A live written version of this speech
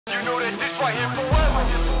this right here forever.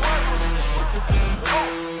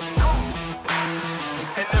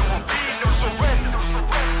 And there will be no surrender.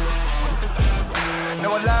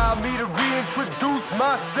 Now allow me to reintroduce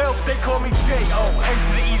myself. They call me J.O.N.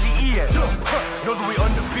 to the easy E-N. Know that we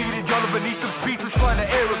undefeated. Y'all are beneath them speeches trying to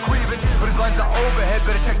air a grievance. But his lines are overhead.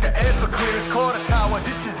 Better check the air for clearance. Call the tower.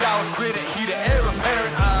 This is ours. Clear the heat. The air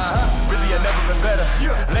apparent. Really, I've never been better.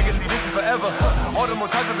 Legacy, this is forever. All the more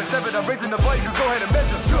times I've been severed. I'm raising the bar. You can go ahead and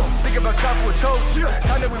measure. Think about time for a toast.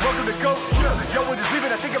 Time that we welcome to go. Yo, we're just leaving.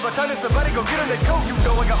 I think about time that somebody go get them their coat. You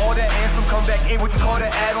know I got all that anthem. Come back in. What you call that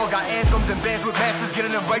add-on? Got anthems and bands with masters.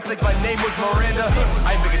 Getting them right like my name was Miranda.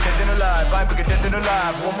 I ain't bigger dead than alive. I ain't bigger dead than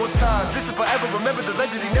alive. One more time. This is forever. Remember the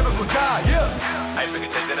legend. He never gon' die. I ain't bigger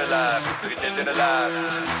dead than alive. Bigger dead than alive.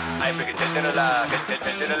 I ain't bigger dead than alive. Dead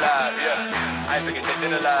than alive. I ain't bigger dead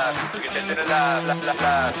than alive. Bigger dead than alive.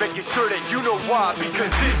 Just making sure that you know why.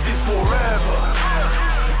 Because this is forever.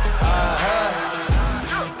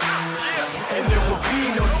 And there will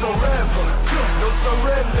be no forever. No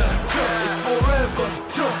surrender. It's forever.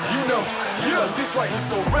 You know, this right here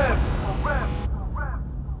forever.